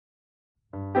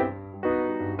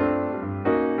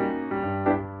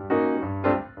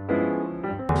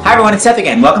Hi everyone, it's Seth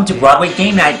again. Welcome to Broadway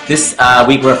Game Night. This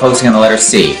week we're focusing on the letter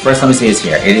C. First, let me say this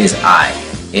here. It is I.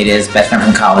 It is best friend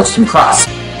from college, Tim Cross.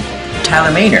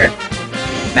 Tyler Maynard.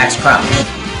 Max Crumm.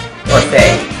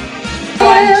 Orfeh.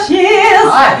 Cheers!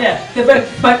 Hi. Yeah,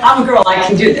 but I'm a girl, I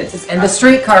can do this. And the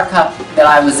streetcar cup that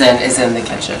I was in is in the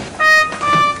kitchen.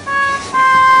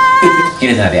 He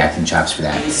doesn't have the acting chops for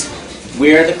that.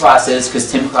 We're the Crosses,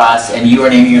 because Tim Cross and you are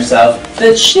naming yourself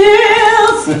The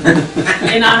Chills!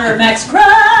 In honor of Max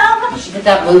Crumm! She did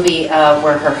that movie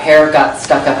where her hair got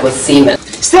stuck up with semen.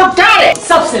 Still got it!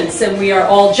 Substance, and we are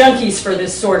all junkies for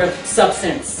this sort of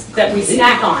substance that we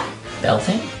snack on.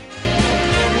 Belting?